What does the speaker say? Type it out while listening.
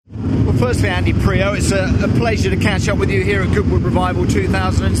Firstly, Andy Priaulx, it's a pleasure to catch up with you here at Goodwood Revival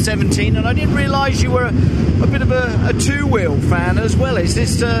 2017, and I didn't realise you were a bit of a two-wheel fan as well. Is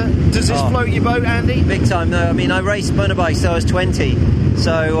this does this float your boat, Andy? Big time. No, I mean, I raced motorbikes till I was 20,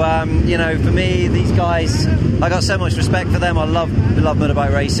 so you know, for me, these guys, I got so much respect for them. I love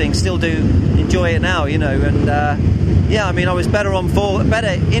motorbike racing, still do enjoy it now, you know, and yeah, I mean, I was better in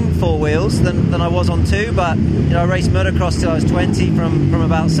four wheels than I was on two, but you know, I raced motocross till I was 20 from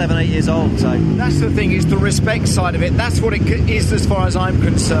about 7-8 years old. So that's the thing, is the respect side of it. That's what it is, as far as I'm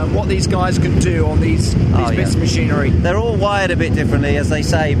concerned. What these guys can do on these bits of machinery. They're all wired a bit differently, as they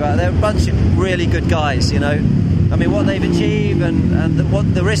say, but they're a bunch of really good guys. You know, I mean, what they've achieved and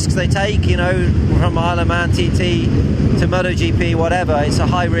what the risks they take. You know, from Isle of Man TT to MotoGP, whatever, it's a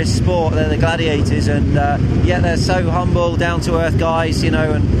high-risk sport. They're the gladiators, and yet they're so humble, down-to-earth guys, you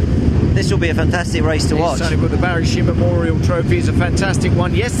know, and this will be a fantastic race to watch. Certainly, with the Barry Sheene Memorial Trophy is a fantastic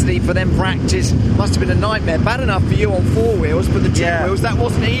one. Yesterday, for them, practice must have been a nightmare. Bad enough for you on four wheels, but the two wheels, that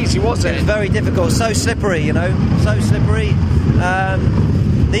wasn't easy, was it? It was very difficult, so slippery, you know, so slippery.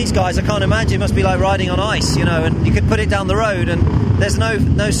 These guys, I can't imagine, must be like riding on ice, you know, and you could put it down the road and there's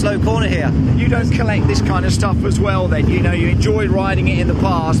no slow corner here. You don't collect this kind of stuff as well then? You know, you enjoyed riding it in the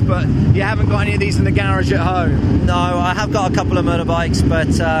past, but you haven't got any of these in the garage at home? No, I have got a couple of motorbikes, but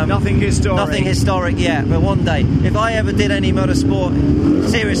nothing historic? Nothing historic yet, but one day. If I ever did any motorsport,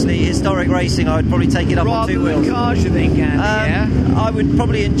 seriously, historic racing, I would probably take it up on two wheels. Rather than cars, you think, Andy, I would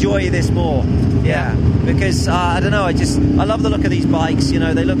probably enjoy this more, because, I don't know, I love the look of these bikes, you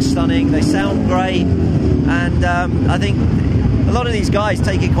know, they look stunning, they sound great, and I think a lot of these guys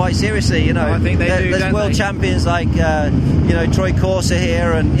take it quite seriously, you know. I think they do. There's world champions like, you know, Troy Corser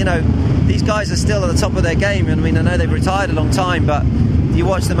here, and, you know, these guys are still at the top of their game. I mean, I know they've retired a long time, but you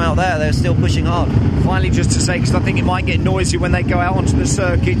watch them out there, they're still pushing hard. Finally, just to say, because I think it might get noisy when they go out onto the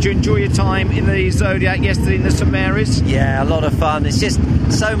circuit, do you enjoy your time in the Zodiac yesterday in the St Mary's? Yeah, a lot of fun. It's just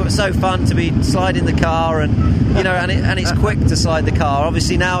so fun to be sliding the car, and you know, and it's quick to slide the car.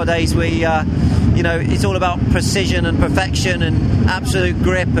 Obviously nowadays we you know, it's all about precision and perfection and absolute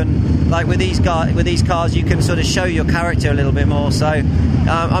grip, and like with these cars you can sort of show your character a little bit more. So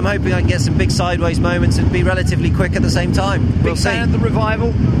I'm hoping I can get some big sideways moments and be relatively quick at the same time. Big fan of the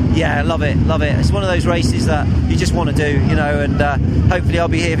Revival? Yeah, love it. It's one of those races that you just want to do, you know, and hopefully I'll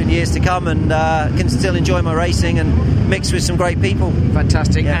be here in years to come and can still enjoy my racing and mix with some great people.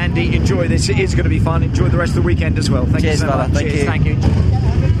 Fantastic. Andy, enjoy this. It is going to be fun. Enjoy the rest of the weekend as well. Thank you so much. Thank you.